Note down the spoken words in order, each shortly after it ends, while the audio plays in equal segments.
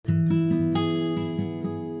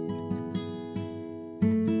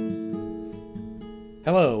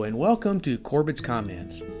Hello and welcome to Corbett's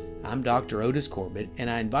Comments. I'm Dr. Otis Corbett and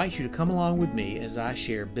I invite you to come along with me as I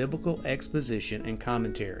share biblical exposition and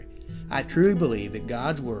commentary. I truly believe that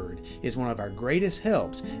God's Word is one of our greatest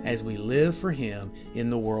helps as we live for Him in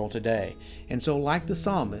the world today. And so, like the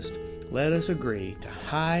psalmist, let us agree to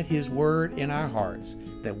hide His Word in our hearts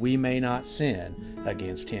that we may not sin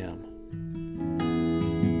against Him.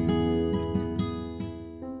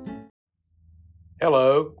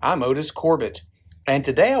 Hello, I'm Otis Corbett. And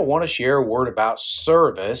today I want to share a word about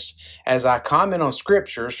service as I comment on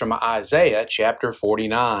scriptures from Isaiah chapter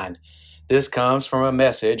 49. This comes from a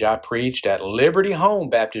message I preached at Liberty Home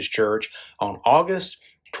Baptist Church on August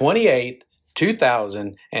 28,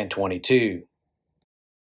 2022.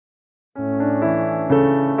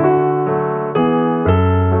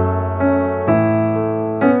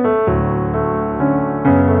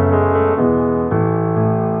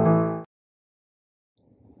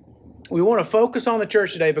 We want to focus on the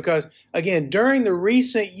church today because, again, during the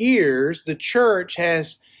recent years, the church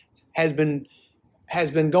has been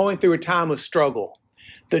going through a time of struggle.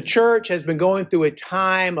 The church has been going through a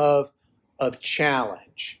time of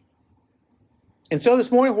challenge. And so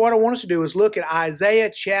this morning, what I want us to do is look at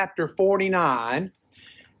Isaiah chapter 49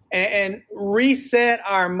 and reset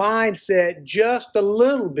our mindset just a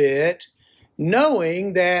little bit,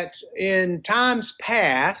 knowing that in times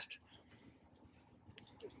past,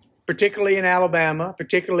 particularly in Alabama,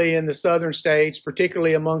 particularly in the southern states,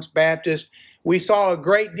 particularly amongst Baptists, we saw a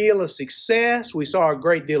great deal of success. We saw a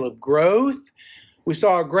great deal of growth. We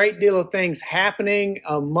saw a great deal of things happening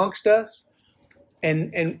amongst us.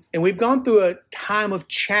 And we've gone through a time of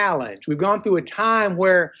challenge. We've gone through a time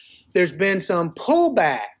where there's been some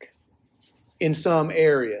pullback in some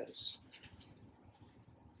areas.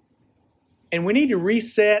 And we need to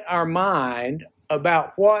reset our mind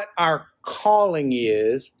about what our calling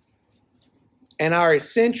is and our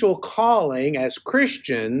essential calling as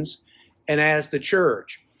Christians and as the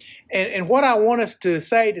church. And what I want us to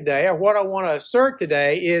say today, or what I want to assert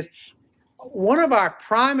today, is one of our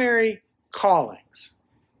primary callings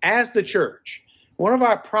as the church, one of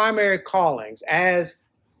our primary callings as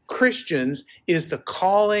Christians is the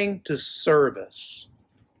calling to service.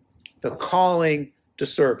 The calling to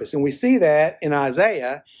service. And we see that in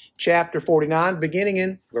Isaiah chapter 49, beginning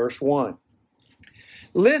in verse 1.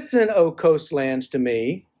 Listen, O coastlands, to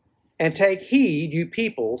me, and take heed, you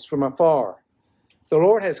peoples from afar. The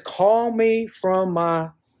Lord has called me from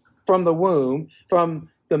the womb, from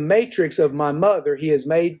the matrix of my mother. He has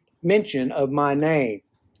made mention of my name.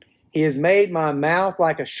 He has made my mouth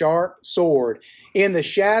like a sharp sword. In the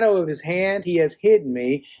shadow of his hand he has hidden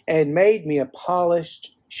me and made me a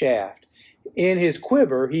polished shaft. In his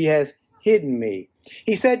quiver he has hidden me.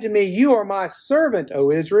 He said to me, you are my servant,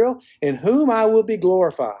 O Israel, in whom I will be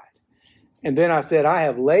glorified. And then I said, I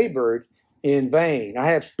have labored in vain. I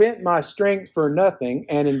have spent my strength for nothing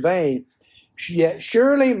and in vain. Yet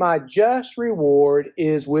surely my just reward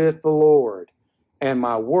is with the Lord, and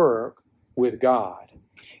my work with God.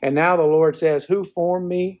 And now the Lord says, who formed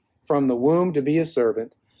me from the womb to be a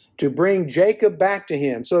servant, to bring Jacob back to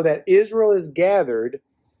him, so that Israel is gathered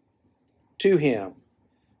to him.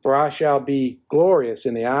 For I shall be glorious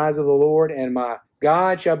in the eyes of the Lord, and my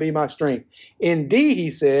God shall be my strength. Indeed, he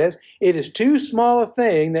says, it is too small a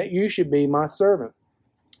thing that you should be my servant,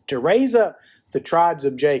 to raise up the tribes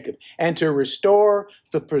of Jacob, and to restore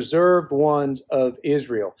the preserved ones of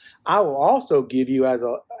Israel. I will also give you as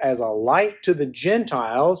a light to the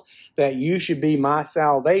Gentiles, that you should be my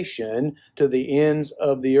salvation to the ends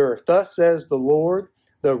of the earth. Thus says the Lord,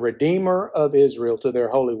 the Redeemer of Israel, to their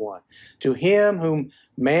Holy One. To him whom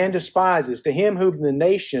man despises, to him whom the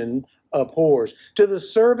nation abhors, to the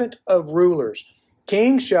servant of rulers.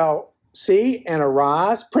 Kings shall see and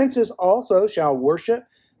arise, princes also shall worship,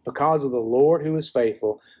 because of the Lord who is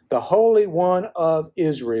faithful, the Holy One of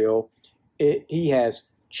Israel. He has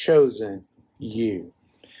chosen you.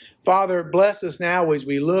 Father, bless us now as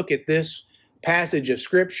we look at this passage of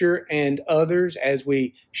Scripture and others as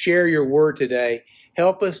we share your word today.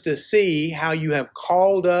 Help us to see how you have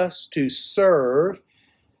called us to serve,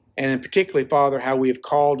 and particularly, Father, how we have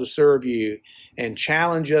called to serve you, and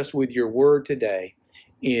challenge us with your word today.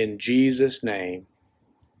 In Jesus' name,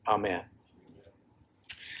 amen.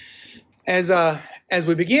 As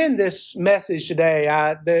we begin this message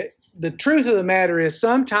today, the truth of the matter is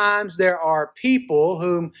sometimes there are people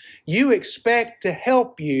whom you expect to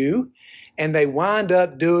help you, and they wind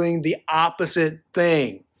up doing the opposite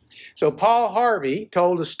thing. So Paul Harvey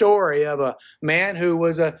told a story of a man who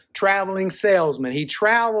was a traveling salesman. He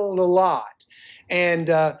traveled a lot.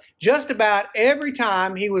 And just about every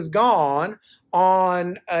time he was gone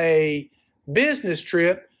on a business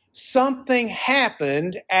trip, something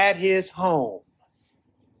happened at his home.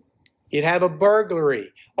 He'd have a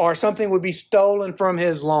burglary or something would be stolen from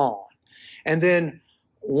his lawn. And then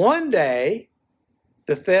one day,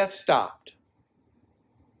 the theft stopped.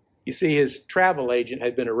 You see, his travel agent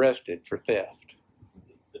had been arrested for theft.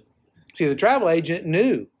 See, the travel agent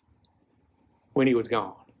knew when he was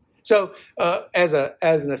gone. So as an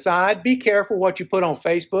aside, be careful what you put on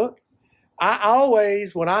Facebook. I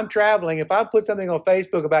always, when I'm traveling, if I put something on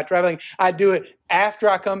Facebook about traveling, I do it after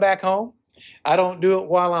I come back home. I don't do it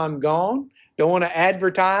while I'm gone. Don't want to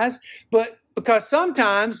advertise. But because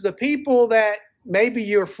sometimes the people that maybe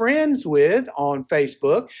you're friends with on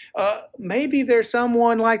Facebook, maybe there's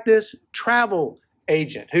someone like this travel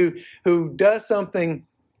agent who does something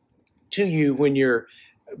to you when your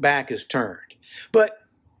back is turned. But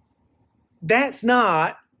that's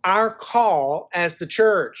not our call as the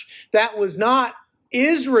church. That was not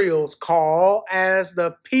Israel's call as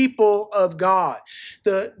the people of God.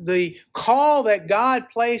 The call that God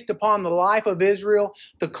placed upon the life of Israel,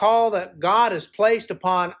 the call that God has placed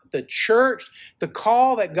upon the church, the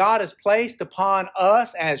call that God has placed upon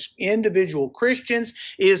us as individual Christians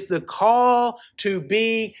is the call to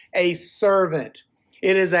be a servant.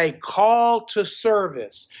 It is a call to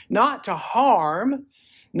service, not to harm,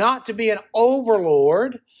 not to be an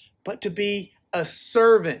overlord, but to be a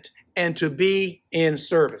servant and to be in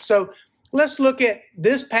service. So let's look at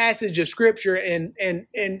this passage of Scripture and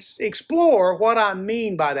explore what I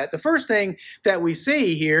mean by that. The first thing that we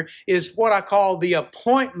see here is what I call the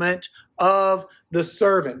appointment of the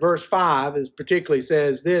servant. Verse 5 is particularly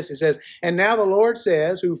says this. It says, "And now the Lord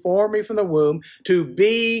says, who formed me from the womb, to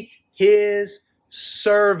be his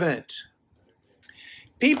servant."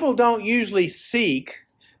 People don't usually seek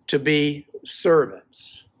to be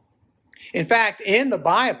servants. In fact, in the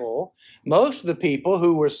Bible, most of the people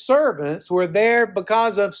who were servants were there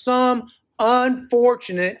because of some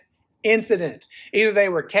unfortunate incident. Either they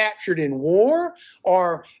were captured in war,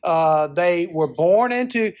 or they were born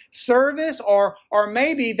into service, or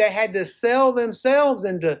maybe they had to sell themselves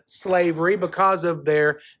into slavery because of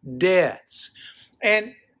their debts.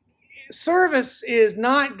 And service is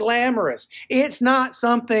not glamorous. It's not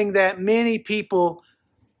something that many people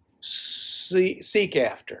seek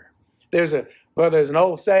after. There's an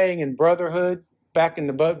old saying in brotherhood back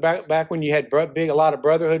when you had a lot of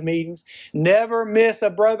brotherhood meetings. Never miss a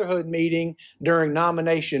brotherhood meeting during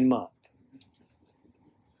nomination month.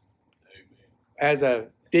 As a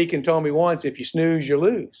deacon told me once, if you snooze, you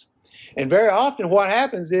lose. And very often what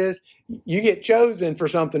happens is you get chosen for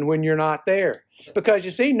something when you're not there. Because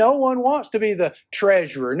you see, no one wants to be the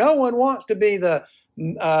treasurer. No one wants to be the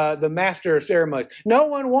master of ceremonies. No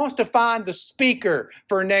one wants to find the speaker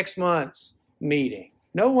for next month's meeting.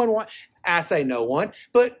 I say no one,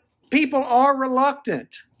 but people are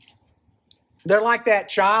reluctant. They're like that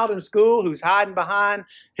child in school who's hiding behind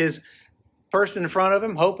his person in front of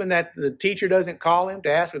him, hoping that the teacher doesn't call him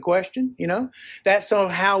to ask a question. That's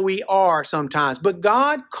how we are sometimes. But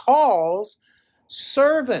God calls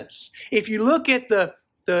servants. If you look at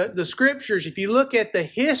the scriptures, if you look at the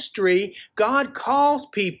history, God calls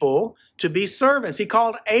people to be servants. He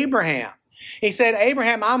called Abraham. He said,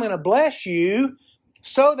 "Abraham, I'm going to bless you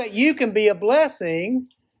so that you can be a blessing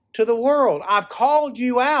to the world. I've called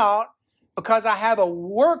you out because I have a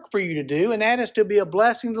work for you to do, and that is to be a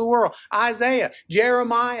blessing to the world." Isaiah,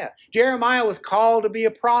 Jeremiah. Jeremiah was called to be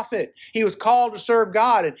a prophet. He was called to serve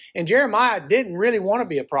God, and Jeremiah didn't really want to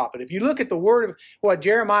be a prophet. If you look at the word of what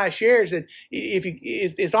Jeremiah shares,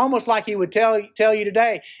 it's almost like he would tell you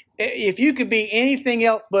today, if you could be anything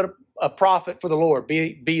else but a prophet for the Lord,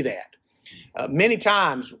 be that. Many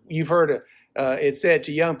times you've heard it said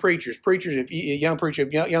to young preachers,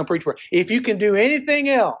 if you can do anything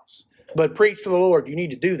else but preach for the Lord, you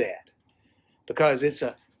need to do that, because it's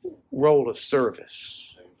a role of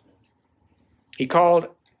service. He called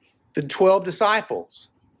the 12 disciples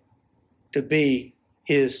to be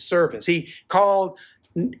his servants. He called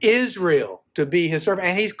Israel to be his servant,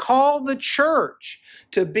 and he's called the church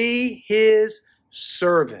to be his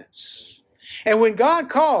servants. And when God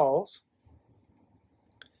calls,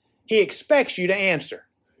 he expects you to answer.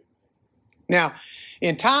 Now,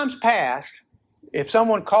 in times past, if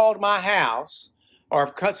someone called my house or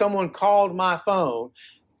if someone called my phone,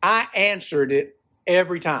 I answered it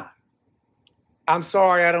every time. I'm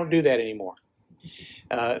sorry, I don't do that anymore.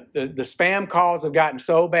 The spam calls have gotten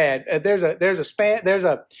so bad. There's a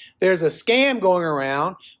scam going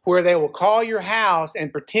around where they will call your house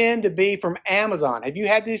and pretend to be from Amazon. Have you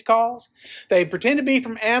had these calls? They pretend to be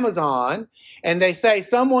from Amazon and they say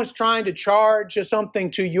someone's trying to charge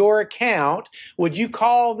something to your account. Would you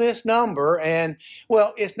call this number? And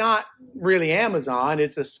well, it's not really Amazon.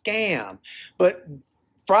 It's a scam. But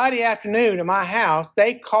Friday afternoon at my house,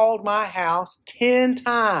 they called my house 10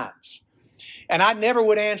 times. And I never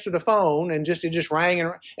would answer the phone, and it just rang,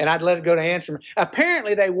 and I'd let it go to answer.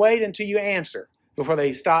 Apparently, they wait until you answer before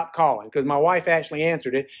they stop calling, because my wife actually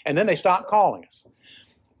answered it, and then they stopped calling us.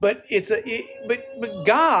 But but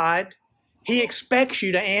God, He expects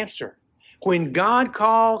you to answer. When God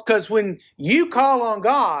calls, because when you call on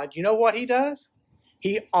God, you know what He does?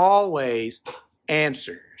 He always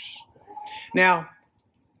answers. Now,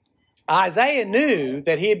 Isaiah knew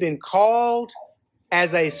that he had been called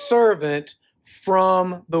as a servant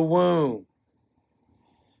from the womb.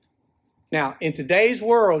 Now, in today's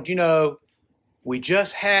world, we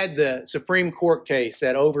just had the Supreme Court case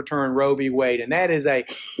that overturned Roe v. Wade, and that is a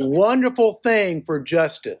wonderful thing for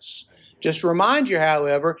justice. Just to remind you,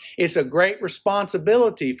 however, it's a great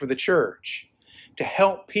responsibility for the church to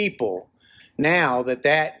help people now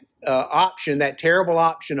that option, that terrible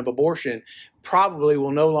option of abortion, probably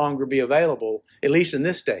will no longer be available, at least in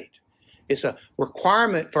this state. It's a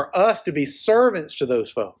requirement for us to be servants to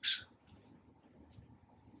those folks.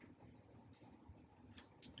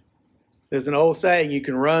 There's an old saying, you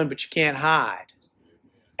can run, but you can't hide.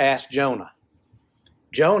 Ask Jonah.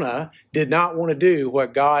 Jonah did not want to do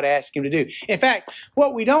what God asked him to do. In fact,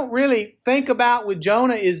 what we don't really think about with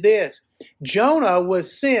Jonah is this. Jonah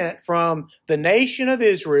was sent from the nation of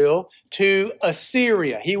Israel to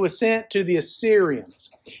Assyria. He was sent to the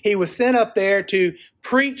Assyrians. He was sent up there to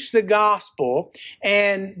preach the gospel,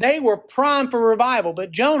 and they were primed for revival,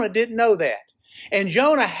 but Jonah didn't know that. And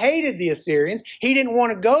Jonah hated the Assyrians. He didn't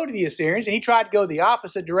want to go to the Assyrians, and he tried to go the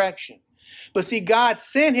opposite direction. But see, God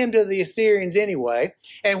sent him to the Assyrians anyway.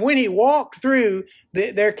 And when he walked through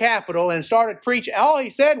their capital and started preaching, all he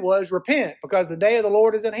said was, repent, because the day of the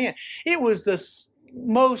Lord is at hand. It was the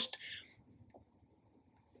most,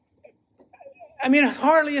 it's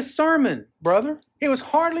hardly a sermon, brother. It was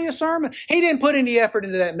hardly a sermon. He didn't put any effort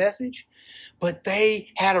into that message. But they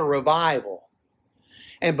had a revival.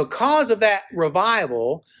 And because of that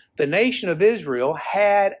revival, the nation of Israel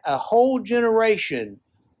had a whole generation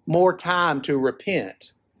more time to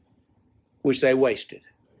repent, which they wasted.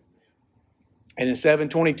 And in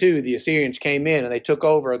 722, the Assyrians came in and they took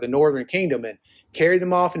over the northern kingdom and carried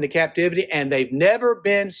them off into captivity, and they've never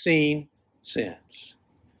been seen since.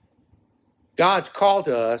 God's call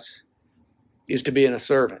to us is to be a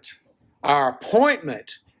servant. Our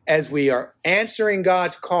appointment as we are answering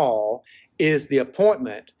God's call is the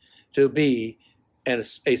appointment to be a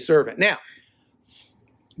servant. Now,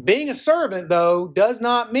 being a servant, though, does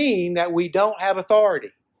not mean that we don't have authority.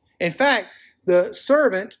 In fact, the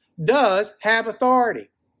servant does have authority.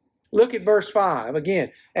 Look at verse 5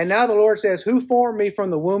 again. And now the Lord says, who formed me from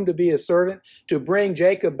the womb to be a servant, to bring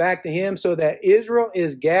Jacob back to him, so that Israel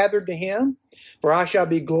is gathered to him? For I shall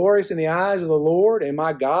be glorious in the eyes of the Lord, and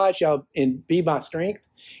my God shall be my strength.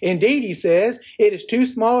 Indeed, he says, it is too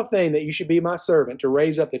small a thing that you should be my servant, to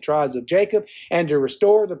raise up the tribes of Jacob and to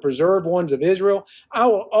restore the preserved ones of Israel. I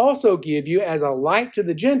will also give you as a light to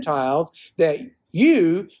the Gentiles, that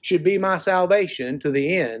you should be my salvation to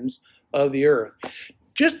the ends of the earth.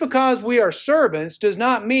 Just because we are servants does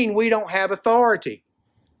not mean we don't have authority.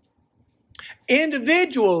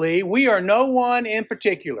 Individually, we are no one in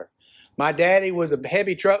particular. My daddy was a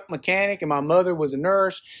heavy truck mechanic and my mother was a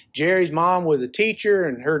nurse. Jerry's mom was a teacher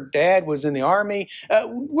and her dad was in the army.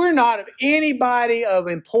 We're not of anybody of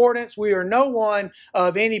importance. We are no one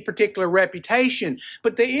of any particular reputation.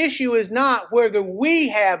 But the issue is not whether we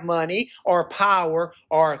have money or power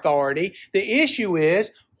or authority. The issue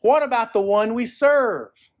is, what about the one we serve?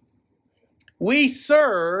 We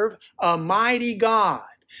serve a mighty God.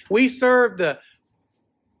 We serve the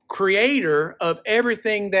creator of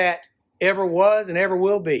everything that ever was and ever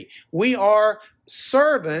will be. We are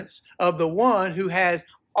servants of the one who has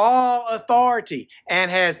all authority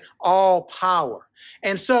and has all power.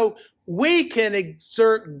 And so we can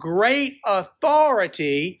exert great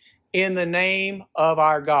authority in the name of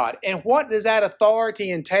our God. And what does that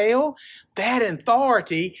authority entail? That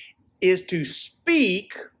authority is to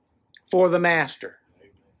speak for the master.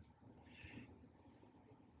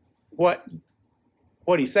 What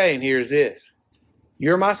he's saying here is this.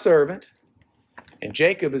 You're my servant, and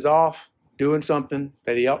Jacob is off doing something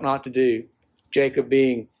that he ought not to do. Jacob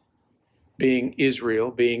being being Israel,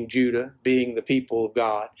 being Judah, being the people of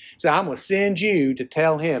God. So I'm going to send you to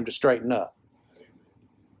tell him to straighten up.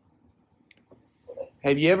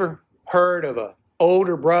 Have you ever heard of an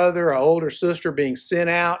older brother or older sister being sent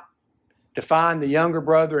out to find the younger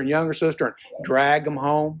brother and younger sister and drag them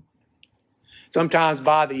home? Sometimes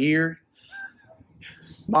by the ear.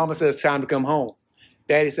 Mama says it's time to come home.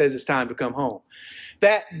 Daddy says it's time to come home.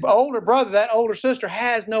 That older brother, that older sister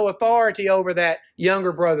has no authority over that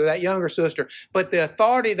younger brother, that younger sister. But the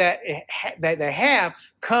authority that they have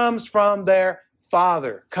comes from their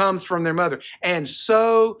father, comes from their mother. And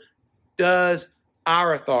so does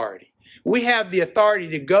our authority. We have the authority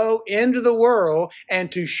to go into the world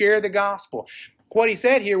and to share the gospel. What he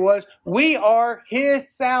said here was, we are his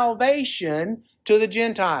salvation to the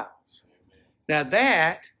Gentiles. Now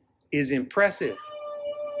that is impressive.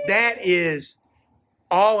 That is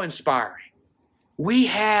awe-inspiring. We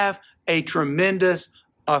have a tremendous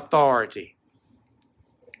authority.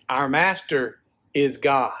 Our master is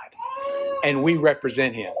God, and we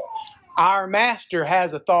represent him. Our master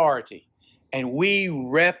has authority, and we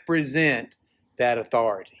represent that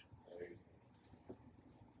authority.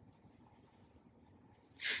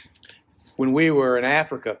 When we were in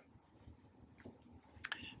Africa,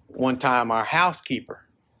 one time our housekeeper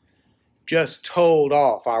just told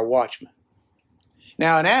off our watchman.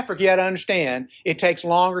 Now in Africa, you got to understand, it takes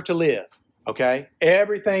longer to live, okay?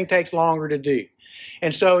 Everything takes longer to do.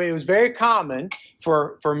 And so it was very common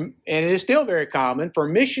and it is still very common for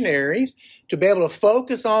missionaries to be able to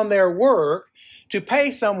focus on their work, to pay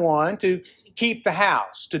someone to keep the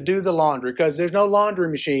house, to do the laundry, because there's no laundry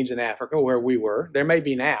machines in Africa where we were. There may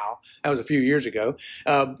be now. That was a few years ago.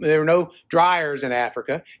 There were no dryers in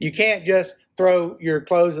Africa. You can't just throw your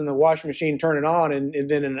clothes in the washing machine, turn it on, and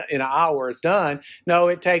then in an hour it's done. No,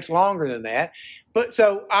 it takes longer than that. But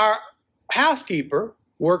so our housekeeper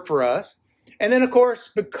worked for us. And then, of course,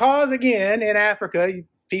 because, again, in Africa,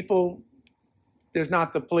 there's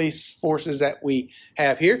not the police forces that we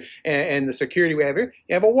have here and the security we have here.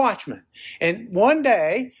 You have a watchman. And one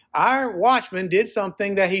day, our watchman did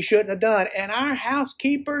something that he shouldn't have done, and our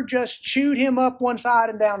housekeeper just chewed him up one side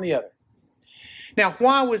and down the other. Now,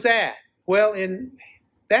 why was that? Well, in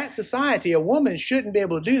that society, a woman shouldn't be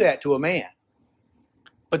able to do that to a man.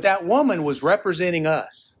 But that woman was representing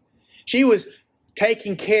us. She was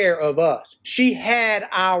taking care of us. She had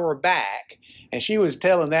our back, and she was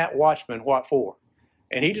telling that watchman what for.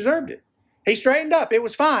 And he deserved it. He straightened up. It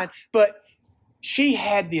was fine. But she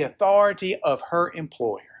had the authority of her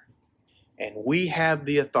employer. And we have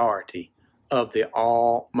the authority of the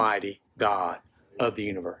Almighty God of the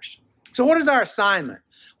universe. So what is our assignment?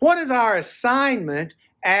 What is our assignment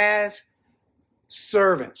as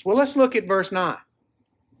servants? Well, let's look at verse 9.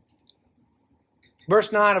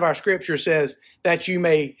 Verse 9 of our scripture says that you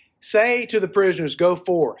may say to the prisoners, go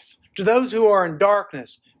forth. To those who are in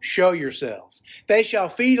darkness, show yourselves. They shall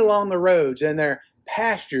feed along the roads, and their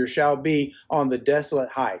pasture shall be on the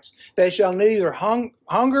desolate heights. They shall neither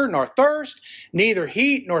hunger nor thirst, neither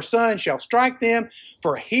heat nor sun shall strike them,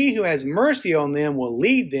 for he who has mercy on them will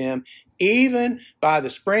lead them, even by the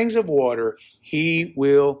springs of water, he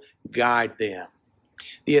will guide them.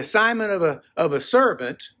 The assignment of a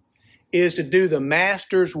servant is to do the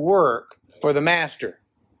master's work for the master.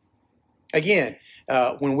 Again,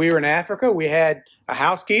 when we were in Africa, we had a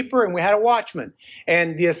housekeeper and we had a watchman.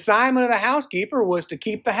 And the assignment of the housekeeper was to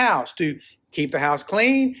keep the house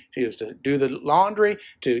clean, to do the laundry,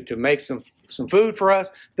 to make some food for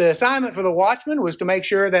us. The assignment for the watchman was to make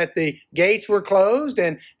sure that the gates were closed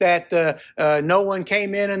and that no one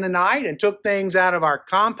came in the night and took things out of our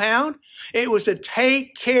compound. It was to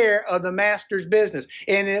take care of the master's business.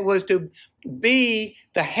 And it was to be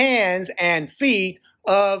the hands and feet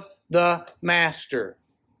of the master.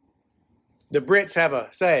 The Brits have a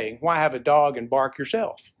saying, why have a dog and bark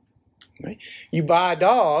yourself? Right? You buy a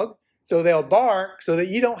dog so they'll bark so that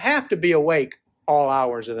you don't have to be awake all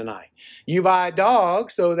hours of the night. You buy a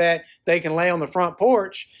dog so that they can lay on the front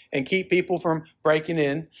porch and keep people from breaking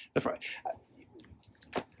in the front.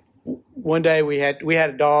 One day we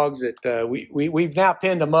had dogs that we've now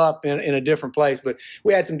pinned them up in a different place, but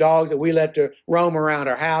we had some dogs that we let to roam around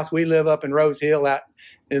our house. We live up in Rose Hill out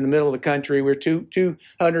in the middle of the country. We're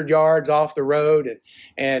 200 yards off the road,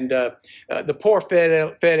 and the poor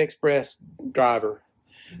Fed Express driver,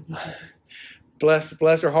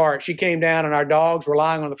 bless her heart, she came down and our dogs were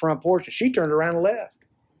lying on the front porch and she turned around and left.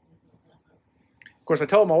 Of course, I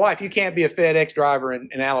told my wife, you can't be a FedEx driver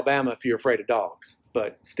in Alabama if you're afraid of dogs.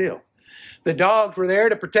 But still, the dogs were there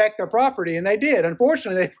to protect their property, and they did.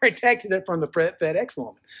 Unfortunately, they protected it from the FedEx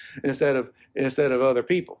woman instead of other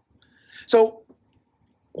people. So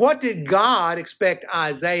What did God expect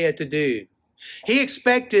Isaiah to do? He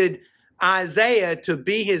expected Isaiah to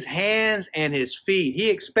be his hands and his feet. He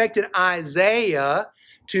expected Isaiah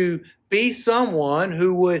to be someone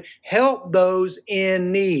who would help those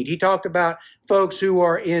in need. He talked about folks who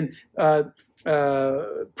are in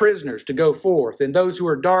prisoners to go forth, and those who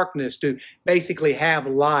are darkness to basically have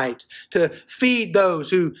light, to feed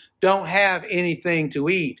those who don't have anything to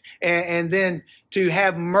eat, and then to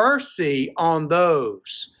have mercy on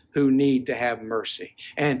those who need to have mercy,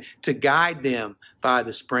 and to guide them by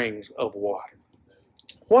the springs of water.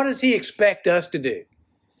 What does he expect us to do?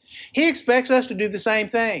 He expects us to do the same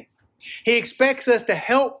thing. He expects us to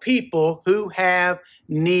help people who have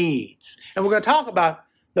needs. And we're going to talk about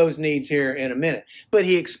those needs here in a minute. But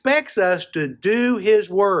he expects us to do his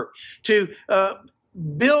work, to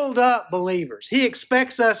build up believers. He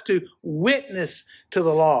expects us to witness to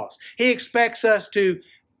the lost. He expects us to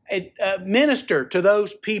minister to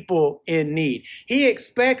those people in need. He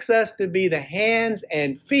expects us to be the hands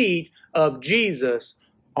and feet of Jesus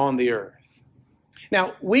on the earth.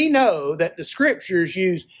 Now, we know that the scriptures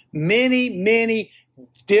use many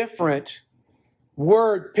different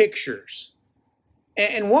word pictures.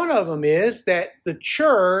 And one of them is that the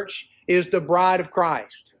church is the bride of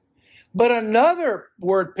Christ. But another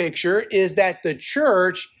word picture is that the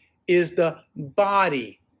church is the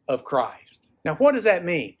body of Christ. Now, what does that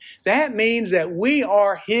mean? That means that we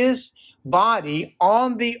are his body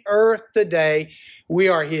on the earth today. We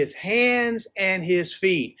are his hands and his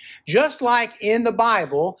feet. Just like in the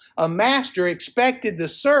Bible, a master expected the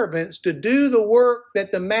servants to do the work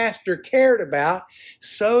that the master cared about,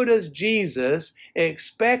 so does Jesus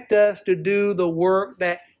expect us to do the work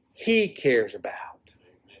that he cares about.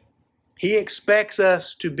 He expects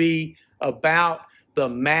us to be about the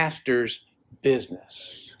master's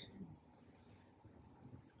business.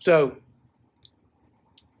 So,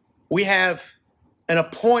 we have an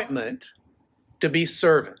appointment to be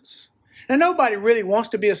servants. Now, nobody really wants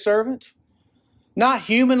to be a servant, not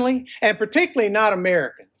humanly, and particularly not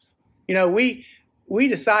Americans. You know, we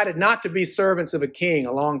decided not to be servants of a king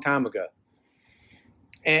a long time ago.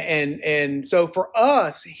 And so for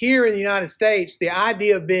us here in the United States, the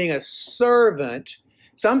idea of being a servant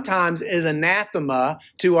sometimes is anathema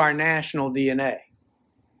to our national DNA.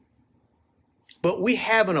 But we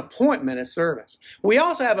have an appointment as servants. We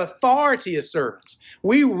also have authority as servants.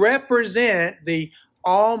 We represent the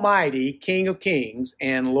Almighty King of Kings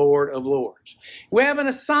and Lord of Lords. We have an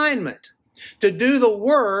assignment to do the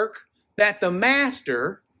work that the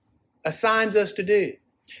Master assigns us to do.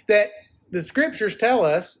 That the scriptures tell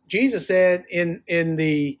us, Jesus said in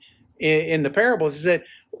the parables, he said,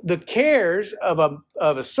 the cares of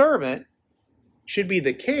a servant should be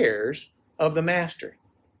the cares of the master.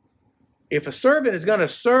 If a servant is going to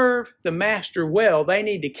serve the master well, they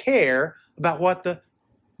need to care about what the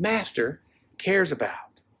master cares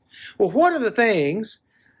about. Well, what are the things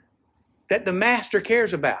that the master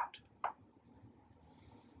cares about?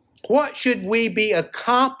 What should we be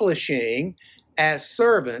accomplishing as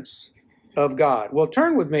servants of God? Well,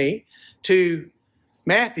 turn with me to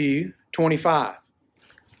Matthew 25.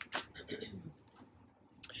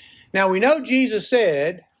 Now, we know Jesus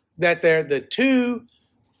said that the two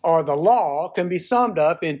or the law can be summed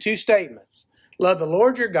up in two statements. Love the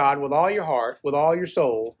Lord your God with all your heart, with all your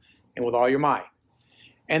soul, and with all your might.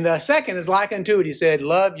 And the second is like unto it. He said,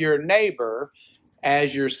 love your neighbor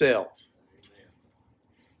as yourself.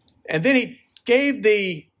 And then he gave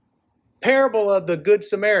the parable of the Good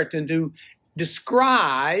Samaritan to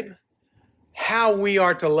describe how we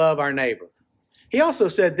are to love our neighbor. He also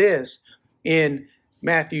said this in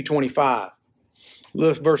Matthew 25.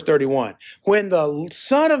 Verse 31, when the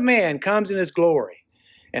Son of Man comes in his glory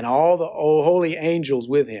and all the holy angels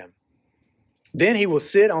with him, then he will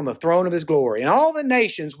sit on the throne of his glory, and all the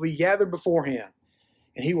nations will gather before him,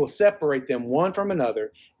 and he will separate them one from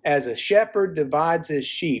another as a shepherd divides his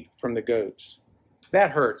sheep from the goats.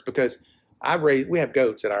 That hurts because we have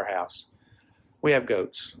goats at our house. We have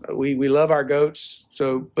goats. We love our goats,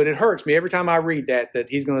 but it hurts me every time I read that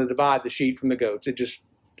he's going to divide the sheep from the goats.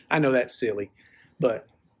 I know that's silly, but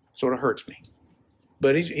sort of hurts me.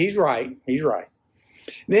 But he's right. He's right.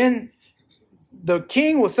 Then the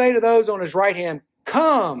king will say to those on his right hand,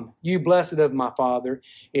 come, you blessed of my Father,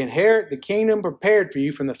 inherit the kingdom prepared for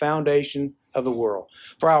you from the foundation of the world.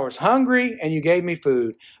 For I was hungry, and you gave me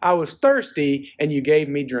food. I was thirsty, and you gave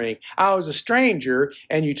me drink. I was a stranger,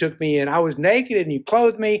 and you took me in. I was naked, and you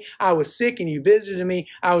clothed me. I was sick, and you visited me.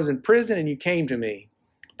 I was in prison, and you came to me.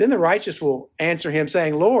 Then the righteous will answer him,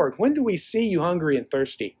 saying, Lord, when do we see you hungry and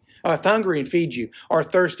thirsty? Hungry and feed you, or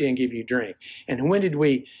thirsty and give you drink? And when did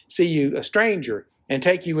we see you a stranger and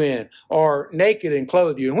take you in, or naked and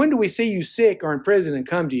clothe you? And when do we see you sick or in prison and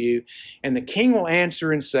come to you? And the king will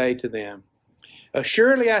answer and say to them,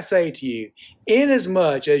 assuredly I say to you,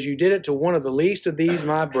 inasmuch as you did it to one of the least of these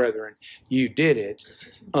my brethren, you did it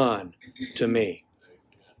unto me.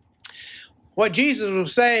 What Jesus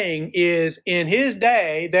was saying is, in his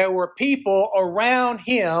day, there were people around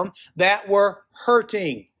him that were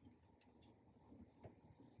hurting.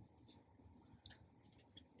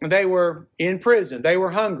 They were in prison. They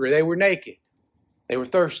were hungry. They were naked. They were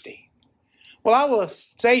thirsty. Well, I will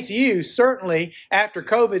say to you, certainly after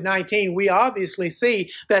COVID-19, we obviously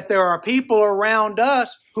see that there are people around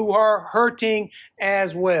us who are hurting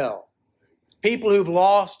as well. People who've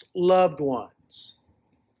lost loved ones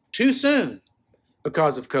too soon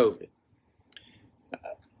because of COVID.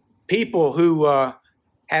 People who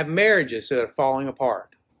have marriages that are falling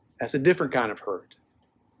apart. That's a different kind of hurt.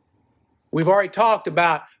 We've already talked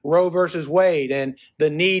about Roe versus Wade and the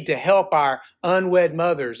need to help our unwed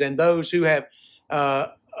mothers and those who have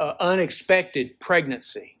unexpected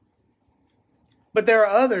pregnancy. But there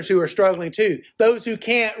are others who are struggling too. Those who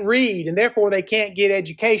can't read and therefore they can't get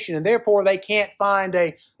education and therefore they can't find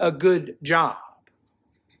a good job.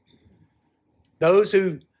 Those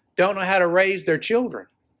who don't know how to raise their children.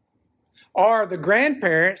 Or the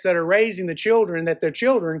grandparents that are raising the children that their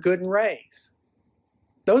children couldn't raise.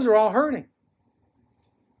 Those are all hurting.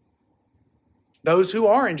 Those who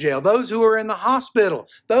are in jail, those who are in the hospital,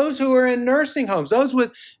 those who are in nursing homes, those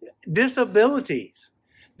with disabilities,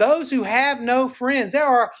 those who have no friends. There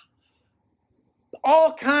are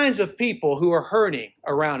all kinds of people who are hurting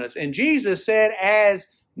around us. And Jesus said, as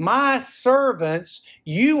my servants,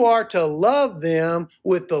 you are to love them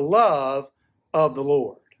with the love of the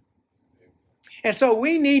Lord. And so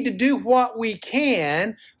we need to do what we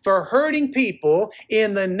can for hurting people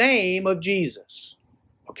in the name of Jesus.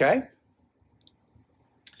 Okay?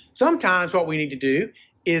 Sometimes what we need to do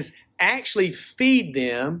is actually feed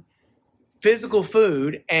them physical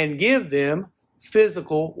food and give them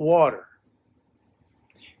physical water.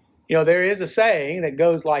 You know, there is a saying that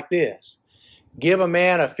goes like this. Give a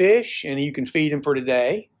man a fish and you can feed him for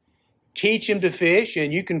today. Teach him to fish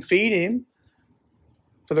and you can feed him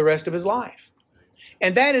for the rest of his life.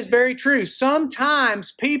 And that is very true.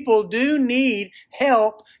 Sometimes people do need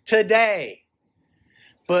help today,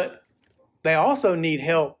 but they also need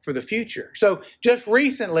help for the future. So just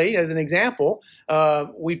recently, as an example,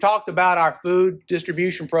 we talked about our food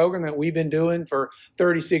distribution program that we've been doing for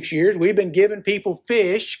 36 years. We've been giving people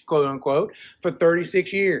fish, quote unquote, for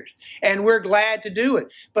 36 years. And we're glad to do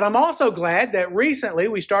it. But I'm also glad that recently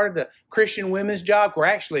we started the Christian Women's Job Corps.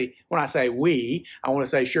 Actually, when I say we, I want to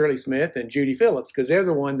say Shirley Smith and Judy Phillips, because they're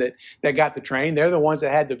the one that got the train. They're the ones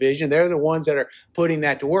that had the vision. They're the ones that are putting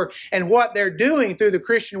that to work. And what they're doing through the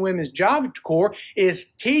Christian Women's Job Corps is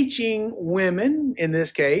teaching women, in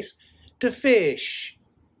this case, to fish.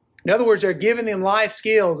 In other words, they're giving them life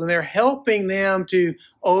skills and they're helping them to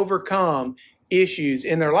overcome issues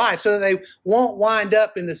in their life so that they won't wind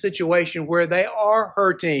up in the situation where they are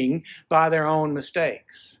hurting by their own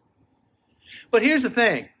mistakes. But here's the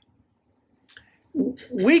thing.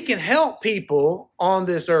 We can help people on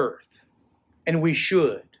this earth, and we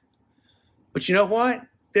should. But you know what?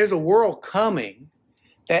 There's a world coming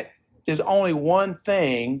that there's only one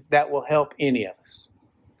thing that will help any of us.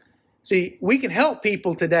 See, we can help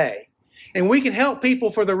people today, and we can help people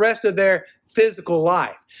for the rest of their physical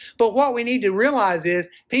life. But what we need to realize is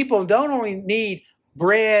people don't only need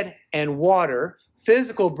bread and water,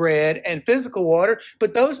 physical bread and physical water,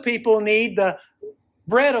 but those people need the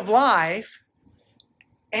bread of life,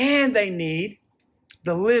 and they need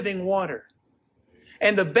the living water.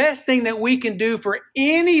 And the best thing that we can do for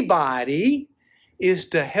anybody is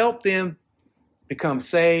to help them become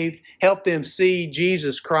saved, help them see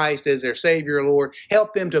Jesus Christ as their Savior, Lord,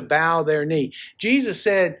 help them to bow their knee. Jesus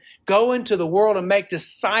said, go into the world and make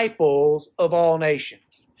disciples of all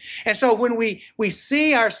nations. And so when we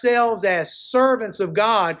see ourselves as servants of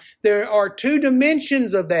God, there are two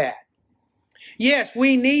dimensions of that. Yes,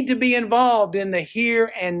 we need to be involved in the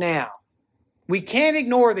here and now. We can't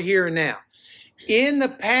ignore the here and now. In the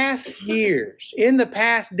past years, in the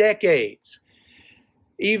past decades,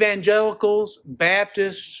 evangelicals,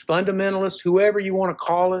 Baptists, fundamentalists, whoever you want to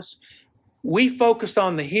call us, we focused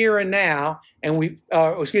on the here and now, and in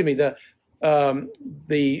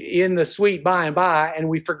the sweet by and by, and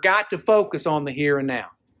we forgot to focus on the here and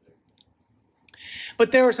now.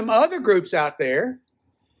 But there are some other groups out there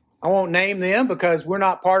I won't name them because we're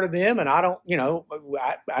not part of them, and I don't,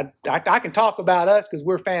 I can talk about us because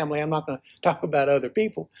we're family. I'm not going to talk about other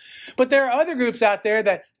people. But there are other groups out there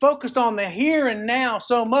that focused on the here and now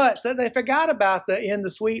so much that they forgot about the in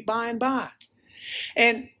the sweet by and by.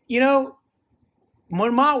 And,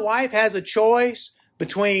 when my wife has a choice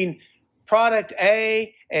between product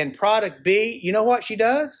A and product B, you know what she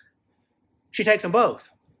does? She takes them both.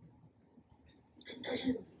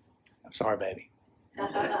 I'm sorry, baby.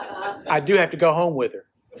 I do have to go home with her.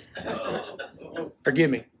 Forgive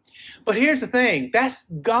me. But here's the thing. That's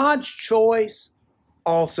God's choice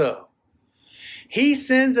also. He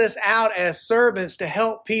sends us out as servants to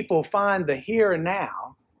help people find the here and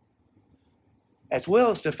now, as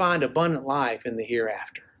well as to find abundant life in the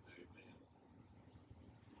hereafter.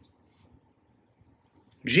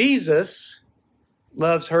 Jesus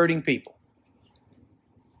loves hurting people.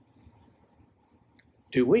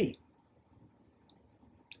 Do we?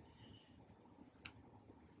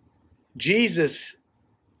 Jesus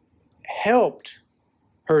helped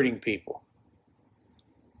hurting people.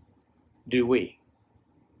 Do we?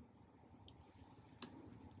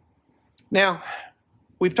 Now,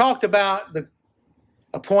 we've talked about the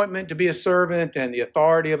appointment to be a servant and the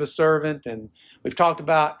authority of a servant, and we've talked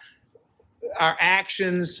about our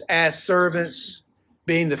actions as servants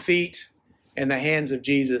being the feet and the hands of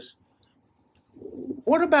Jesus.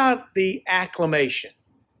 What about the acclamation?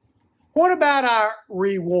 What about our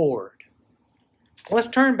reward? Let's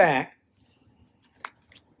turn back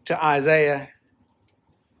to Isaiah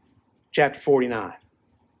chapter 49.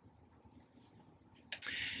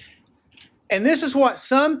 And this is what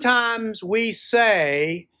sometimes we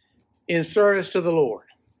say in service to the Lord.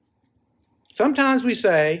 Sometimes we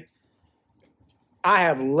say, I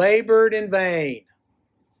have labored in vain.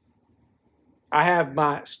 I have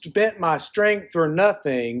spent my strength for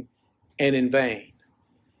nothing and in vain.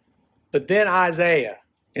 But then Isaiah,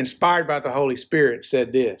 inspired by the Holy Spirit,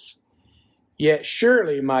 said this, yet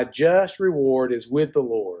surely my just reward is with the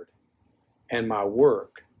Lord, and my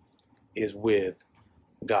work is with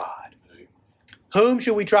God. Whom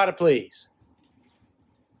should we try to please?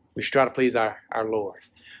 We should try to please our Lord.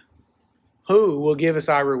 Who will give us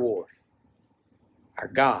our reward? Our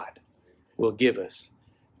God will give us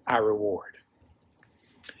our reward.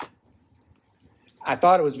 I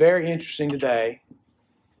thought it was very interesting today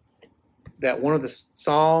that one of the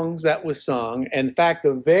songs that was sung, and in fact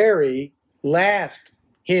the very last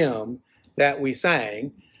hymn that we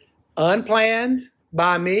sang, unplanned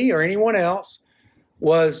by me or anyone else,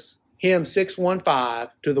 was hymn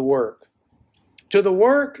 615, To the Work. To the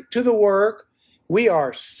work, to the work, we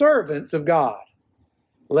are servants of God.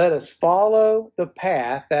 Let us follow the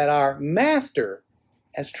path that our Master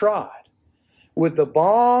has trod. With the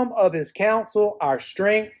balm of his counsel, our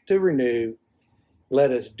strength to renew, let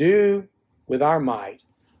us do with our might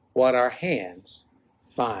what our hands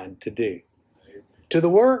find to do. To the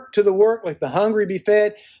work, let the hungry be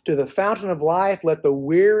fed. To the fountain of life, let the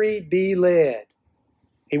weary be led.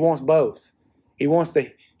 He wants both. He wants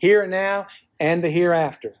the here and now and the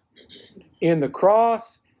hereafter. In the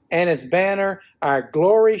cross and its banner, our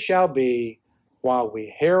glory shall be, while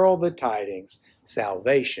we herald the tidings,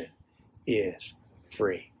 salvation is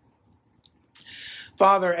free.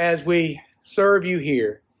 Father, as we serve you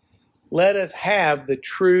here, let us have the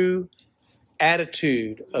true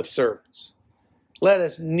attitude of servants. Let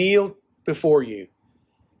us kneel before you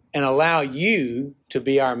and allow you to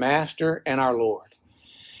be our Master and our Lord.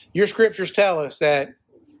 Your scriptures tell us that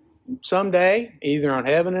someday, either on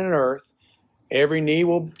heaven and earth, every knee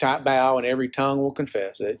will bow and every tongue will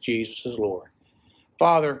confess that Jesus is Lord.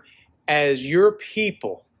 Father, as your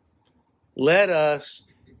people, let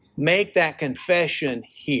us make that confession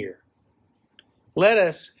here. Let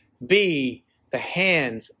us be the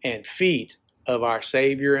hands and feet of our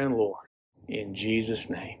Savior and Lord. In Jesus'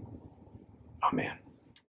 name, amen.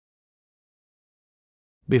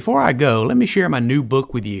 Before I go, let me share my new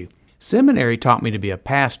book with you. Seminary taught me to be a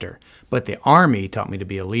pastor, but the Army taught me to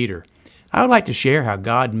be a leader. I would like to share how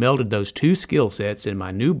God melded those two skill sets in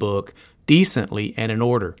my new book, Decently and in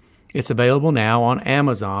Order. It's available now on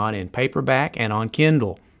Amazon in paperback and on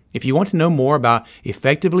Kindle. If you want to know more about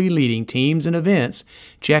effectively leading teams and events,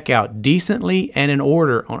 check out Decently and in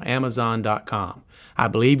Order on Amazon.com. I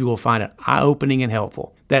believe you will find it eye-opening and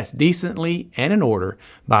helpful. That's Decently and in Order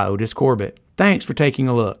by Otis Corbett. Thanks for taking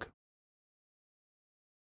a look.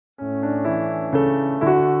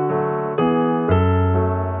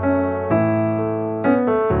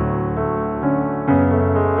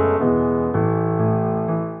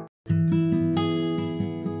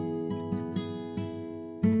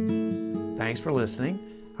 Thanks for listening.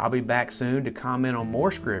 I'll be back soon to comment on more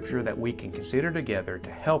scripture that we can consider together to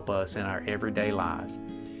help us in our everyday lives.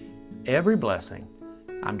 Every blessing.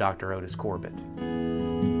 I'm Dr. Otis Corbett.